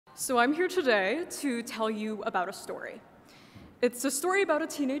So I'm here today to tell you about a story. It's a story about a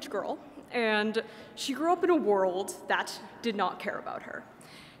teenage girl, and she grew up in a world that did not care about her.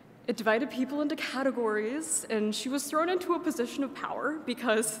 It divided people into categories, and she was thrown into a position of power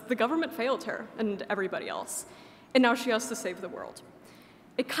because the government failed her and everybody else. And now she has to save the world.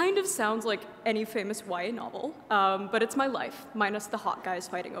 It kind of sounds like any famous YA novel, but it's my life, minus the hot guys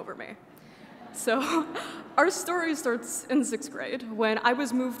fighting over me. So our story starts in 6th grade when I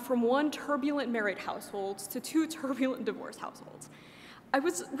was moved from one turbulent married household to two turbulent divorced households. I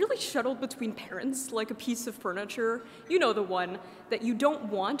was really shuttled between parents like a piece of furniture, you know, the one that you don't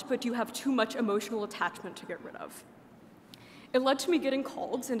want but you have too much emotional attachment to get rid of. It led to me getting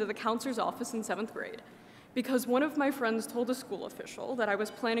called into the counselor's office in 7th grade because one of my friends told a school official that I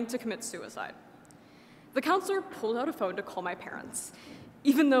was planning to commit suicide. The counselor pulled out a phone to call my parents,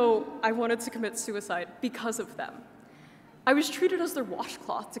 even though I wanted to commit suicide because of them. I was treated as their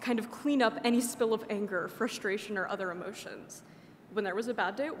washcloth to kind of clean up any spill of anger, frustration, or other emotions. When there was a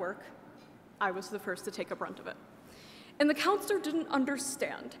bad day at work, I was the first to take a brunt of it. And the counselor didn't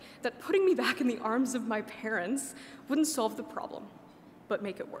understand that putting me back in the arms of my parents wouldn't solve the problem, but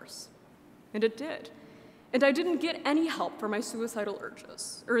make it worse. And it did. And I didn't get any help for my suicidal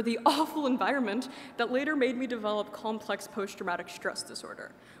urges, or the awful environment that later made me develop complex post-traumatic stress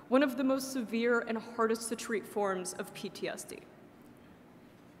disorder, one of the most severe and hardest to treat forms of PTSD.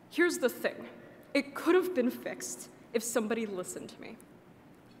 Here's the thing. It could have been fixed if somebody listened to me,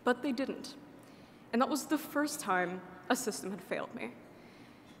 but they didn't. And that was the first time a system had failed me.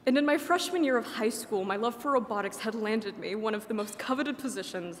 And in my freshman year of high school, my love for robotics had landed me one of the most coveted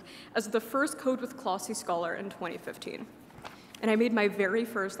positions as the first Code with Clossy Scholar in 2015. And I made my very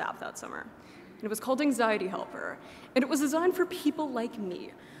first app that summer. And it was called Anxiety Helper. And it was designed for people like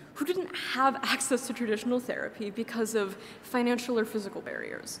me who didn't have access to traditional therapy because of financial or physical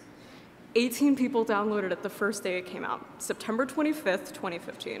barriers. 18 people downloaded it the first day it came out, September 25th,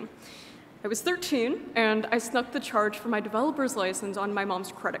 2015. I was 13, and I snuck the charge for my developer's license on my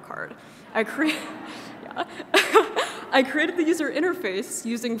mom's credit card. I created the user interface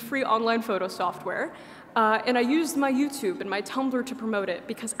using free online photo software, and I used my YouTube and my Tumblr to promote it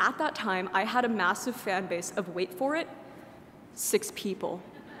because at that time, I had a massive fan base of, wait for it, 6 people.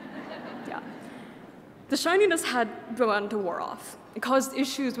 Yeah. The shininess had begun to wear off. It caused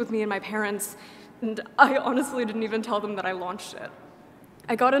issues with me and my parents, and I honestly didn't even tell them that I launched it.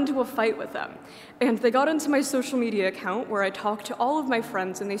 I got into a fight with them, and they got into my social media account where I talked to all of my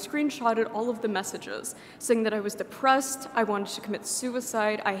friends, and they screenshotted all of the messages, saying that I was depressed, I wanted to commit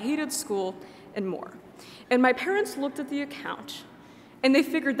suicide, I hated school, and more. And my parents looked at the account, and they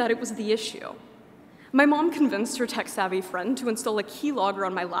figured that it was the issue. My mom convinced her tech-savvy friend to install a keylogger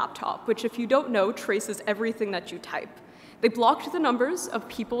on my laptop, which, if you don't know, traces everything that you type. They blocked the numbers of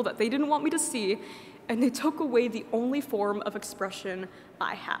people that they didn't want me to see, and they took away the only form of expression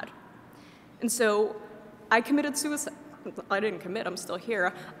I had. And so I committed suicide. I didn't commit, I'm still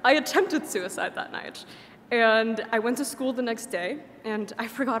here. I attempted suicide that night. And I went to school the next day, and I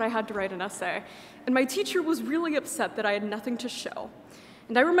forgot I had to write an essay. And my teacher was really upset that I had nothing to show.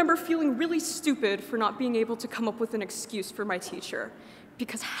 And I remember feeling really stupid for not being able to come up with an excuse for my teacher.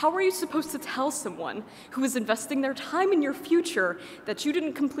 Because how are you supposed to tell someone who is investing their time in your future that you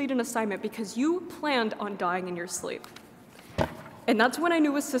didn't complete an assignment because you planned on dying in your sleep? And that's when I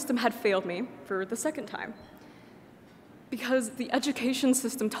knew a system had failed me for the second time. Because the education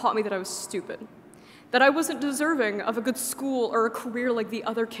system taught me that I was stupid, that I wasn't deserving of a good school or a career like the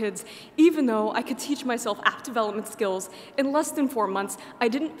other kids, even though I could teach myself app development skills in less than 4 months. I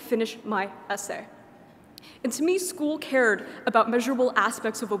didn't finish my essay. And to me, school cared about measurable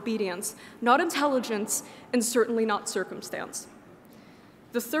aspects of obedience, not intelligence, and certainly not circumstance.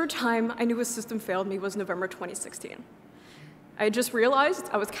 The third time I knew a system failed me was November 2016. I had just realized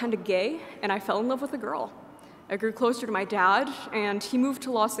I was kind of gay, and I fell in love with a girl. I grew closer to my dad, and he moved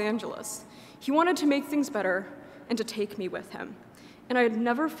to Los Angeles. He wanted to make things better and to take me with him. And I had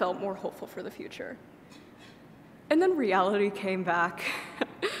never felt more hopeful for the future. And then reality came back.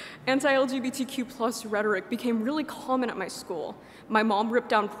 Anti-LGBTQ+ rhetoric became really common at my school. My mom ripped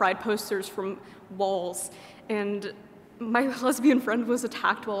down pride posters from walls, and my lesbian friend was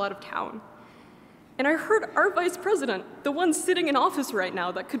attacked while out of town. And I heard our vice president, the one sitting in office right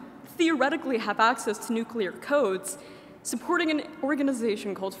now that could theoretically have access to nuclear codes, supporting an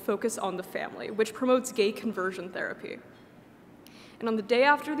organization called Focus on the Family, which promotes gay conversion therapy. And on the day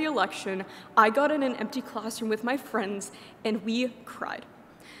after the election, I got in an empty classroom with my friends, and we cried.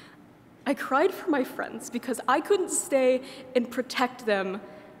 I cried for my friends because I couldn't stay and protect them,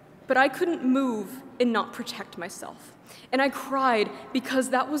 but I couldn't move and not protect myself. And I cried because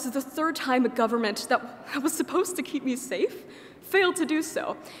that was the third time a government that was supposed to keep me safe failed to do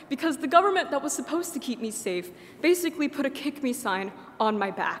so, because the government that was supposed to keep me safe basically put a kick me sign on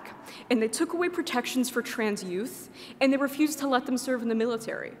my back, and they took away protections for trans youth, and they refused to let them serve in the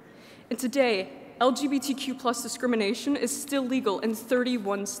military. And today, LGBTQ+ discrimination is still legal in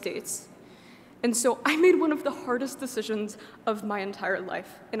 31 states. And so I made one of the hardest decisions of my entire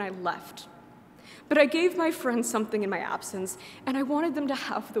life, and I left. But I gave my friends something in my absence, and I wanted them to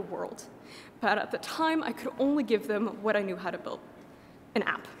have the world. But at the time, I could only give them what I knew how to build, an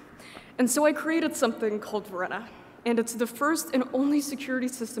app. And so I created something called Verena, and it's the first and only security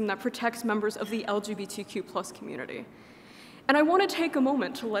system that protects members of the LGBTQ+ community. And I want to take a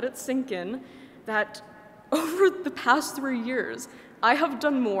moment to let it sink in that over the past 3 years, I have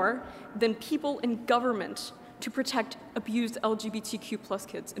done more than people in government to protect abused LGBTQ+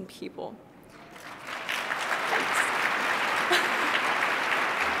 kids and people.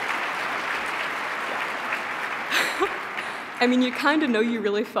 I mean, you kind of know you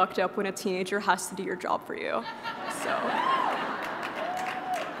really fucked up when a teenager has to do your job for you, so.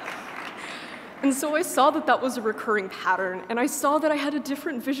 And so I saw that that was a recurring pattern, and I saw that I had a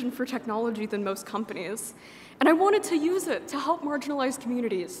different vision for technology than most companies. And I wanted to use it to help marginalized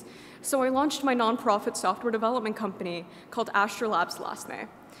communities. So I launched my nonprofit software development company called Astra Labs last May.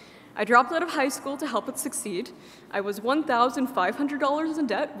 I dropped out of high school to help it succeed. I was $1,500 in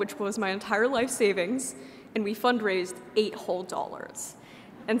debt, which was my entire life savings, and we fundraised $8 whole.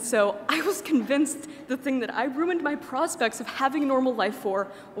 And so I was convinced the thing that I ruined my prospects of having a normal life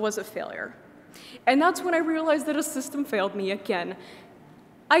for was a failure. And that's when I realized that a system failed me again.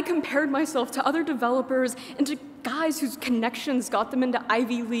 I compared myself to other developers and to guys whose connections got them into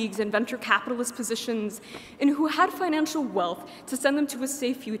Ivy Leagues and venture capitalist positions, and who had financial wealth to send them to a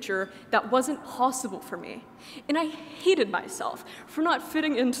safe future that wasn't possible for me. And I hated myself for not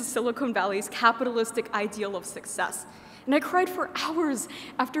fitting into Silicon Valley's capitalistic ideal of success. And I cried for hours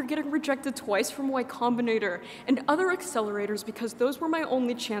after getting rejected twice from Y Combinator and other accelerators because those were my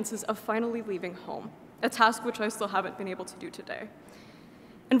only chances of finally leaving home, a task which I still haven't been able to do today.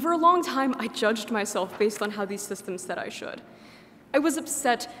 And for a long time, I judged myself based on how these systems said I should. I was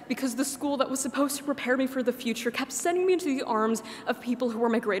upset because the school that was supposed to prepare me for the future kept sending me into the arms of people who were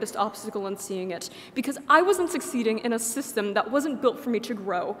my greatest obstacle in seeing it, because I wasn't succeeding in a system that wasn't built for me to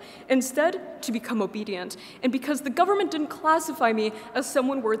grow, instead to become obedient, and because the government didn't classify me as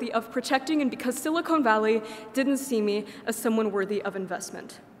someone worthy of protecting, and because Silicon Valley didn't see me as someone worthy of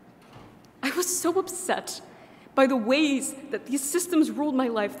investment. I was so upset by the ways that these systems ruled my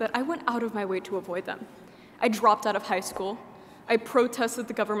life that I went out of my way to avoid them. I dropped out of high school. I protested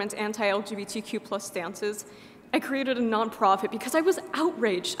the government's anti-LGBTQ+ stances. I created a nonprofit because I was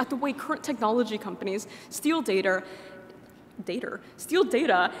outraged at the way current technology companies steal data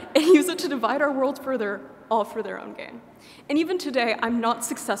and use it to divide our world further, all for their own gain. And even today, I'm not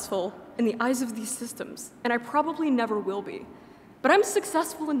successful in the eyes of these systems, and I probably never will be. But I'm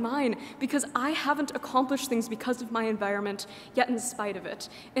successful in mine because I haven't accomplished things because of my environment, yet in spite of it,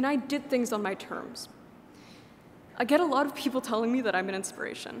 and I did things on my terms. I get a lot of people telling me that I'm an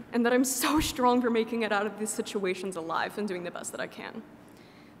inspiration, and that I'm so strong for making it out of these situations alive and doing the best that I can.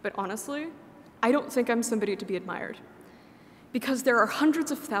 But honestly, I don't think I'm somebody to be admired, because there are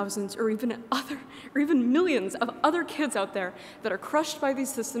hundreds of thousands or even millions of other kids out there that are crushed by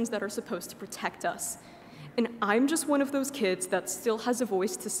these systems that are supposed to protect us. And I'm just one of those kids that still has a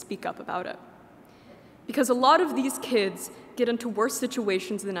voice to speak up about it. Because a lot of these kids get into worse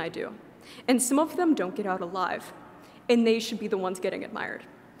situations than I do, and some of them don't get out alive, and they should be the ones getting admired.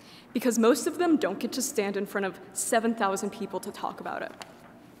 Because most of them don't get to stand in front of 7,000 people to talk about it.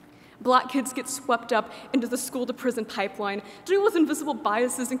 Black kids get swept up into the school-to-prison pipeline, deal with invisible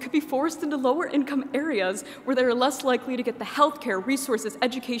biases, and could be forced into lower-income areas where they are less likely to get the healthcare, resources,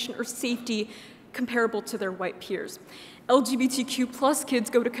 education, or safety comparable to their white peers. LGBTQ+ kids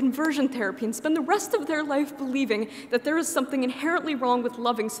go to conversion therapy and spend the rest of their life believing that there is something inherently wrong with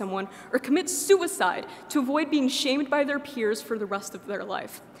loving someone, or commit suicide to avoid being shamed by their peers for the rest of their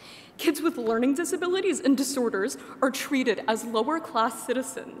life. Kids with learning disabilities and disorders are treated as lower-class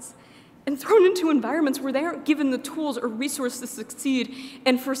citizens and thrown into environments where they aren't given the tools or resources to succeed,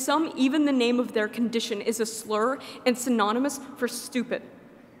 and for some, even the name of their condition is a slur and synonymous for stupid.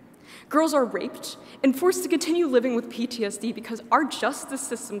 Girls are raped and forced to continue living with PTSD because our justice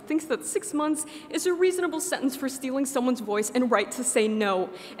system thinks that 6 months is a reasonable sentence for stealing someone's voice and right to say no.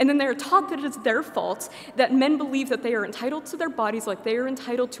 And then they're taught that it's their fault that men believe that they are entitled to their bodies like they are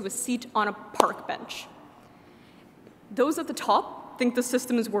entitled to a seat on a park bench. Those at the top think the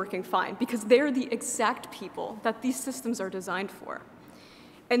system is working fine because they're the exact people that these systems are designed for.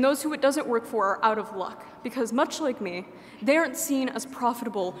 And those who it doesn't work for are out of luck because, much like me, they aren't seen as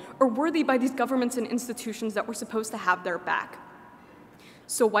profitable or worthy by these governments and institutions that were supposed to have their back.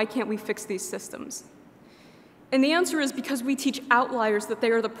 So why can't we fix these systems? And the answer is because we teach outliers that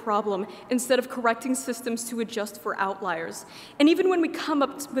they are the problem instead of correcting systems to adjust for outliers. And even when we come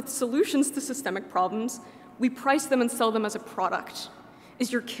up with solutions to systemic problems, we price them and sell them as a product.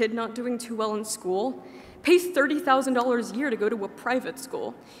 Is your kid not doing too well in school? Pay $30,000 a year to go to a private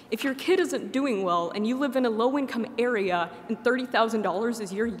school. If your kid isn't doing well and you live in a low-income area and $30,000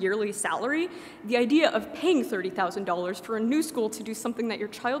 is your yearly salary, the idea of paying $30,000 for a new school to do something that your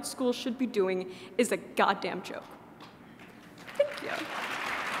child's school should be doing is a goddamn joke. Thank you.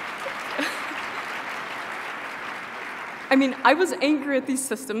 I mean, I was angry at these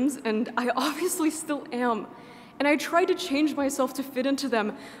systems, and I obviously still am. And I tried to change myself to fit into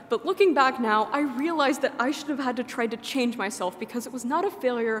them, but looking back now, I realized that I should have had to try to change myself because it was not a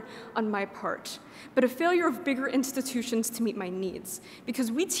failure on my part, but a failure of bigger institutions to meet my needs.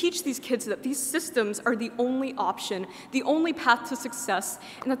 Because we teach these kids that these systems are the only option, the only path to success,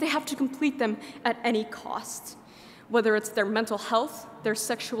 and that they have to complete them at any cost. Whether it's their mental health, their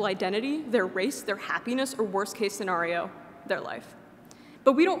sexual identity, their race, their happiness, or worst case scenario, their life.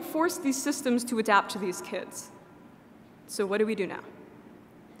 But we don't force these systems to adapt to these kids. So what do we do now?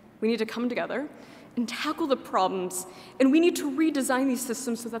 We need to come together and tackle the problems, and we need to redesign these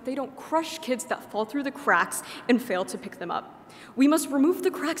systems so that they don't crush kids that fall through the cracks and fail to pick them up. We must remove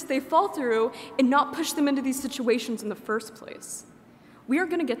the cracks they fall through and not push them into these situations in the first place. We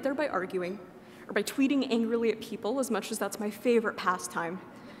aren't gonna get there by arguing or by tweeting angrily at people, as much as that's my favorite pastime.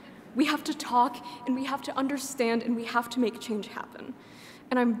 We have to talk, and we have to understand, and we have to make change happen.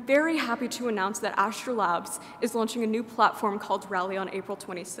 And I'm very happy to announce that Astra Labs is launching a new platform called Rally on April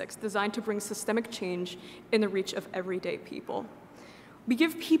 26th, designed to bring systemic change in the reach of everyday people. We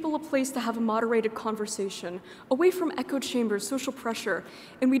give people a place to have a moderated conversation, away from echo chambers, social pressure,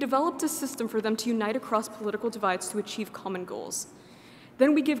 and we developed a system for them to unite across political divides to achieve common goals.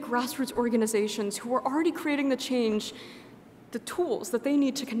 Then we give grassroots organizations who are already creating the change the tools that they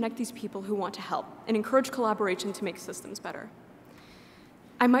need to connect these people who want to help and encourage collaboration to make systems better.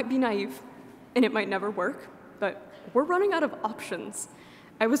 I might be naive, and it might never work, but we're running out of options.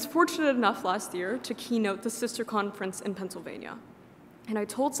 I was fortunate enough last year to keynote the sister conference in Pennsylvania, and I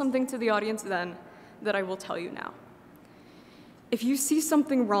told something to the audience then that I will tell you now. If you see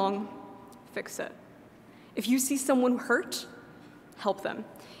something wrong, fix it. If you see someone hurt, help them.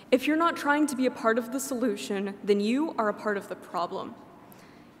 If you're not trying to be a part of the solution, then you are a part of the problem.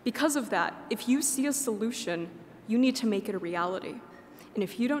 Because of that, if you see a solution, you need to make it a reality. And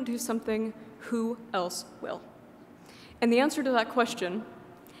if you don't do something, who else will? And the answer to that question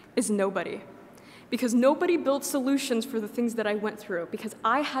is nobody. Because nobody built solutions for the things that I went through, because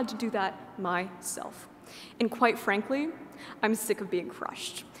I had to do that myself. And quite frankly, I'm sick of being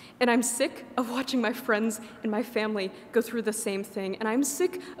crushed. And I'm sick of watching my friends and my family go through the same thing. And I'm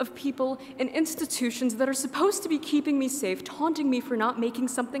sick of people and institutions that are supposed to be keeping me safe, taunting me for not making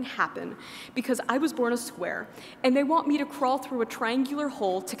something happen because I was born a square, and they want me to crawl through a triangular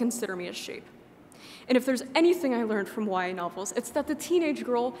hole to consider me a shape. And if there's anything I learned from YA novels, it's that the teenage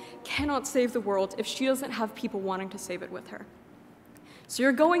girl cannot save the world if she doesn't have people wanting to save it with her. So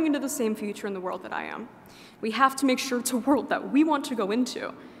you're going into the same future in the world that I am. We have to make sure it's a world that we want to go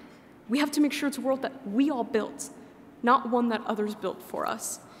into. We have to make sure it's a world that we all built, not one that others built for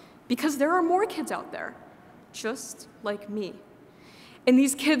us. Because there are more kids out there, just like me. And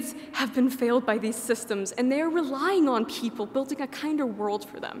these kids have been failed by these systems, and they are relying on people building a kinder world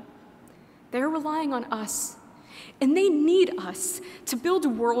for them. They're relying on us. And they need us to build a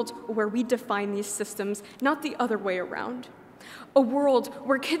world where we define these systems, not the other way around. A world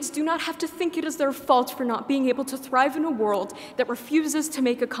where kids do not have to think it is their fault for not being able to thrive in a world that refuses to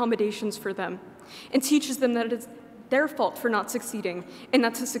make accommodations for them and teaches them that it is their fault for not succeeding, and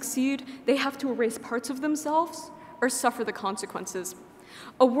that to succeed, they have to erase parts of themselves or suffer the consequences.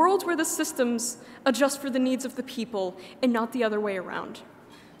 A world where the systems adjust for the needs of the people and not the other way around.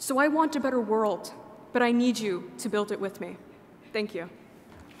 So I want a better world, but I need you to build it with me. Thank you.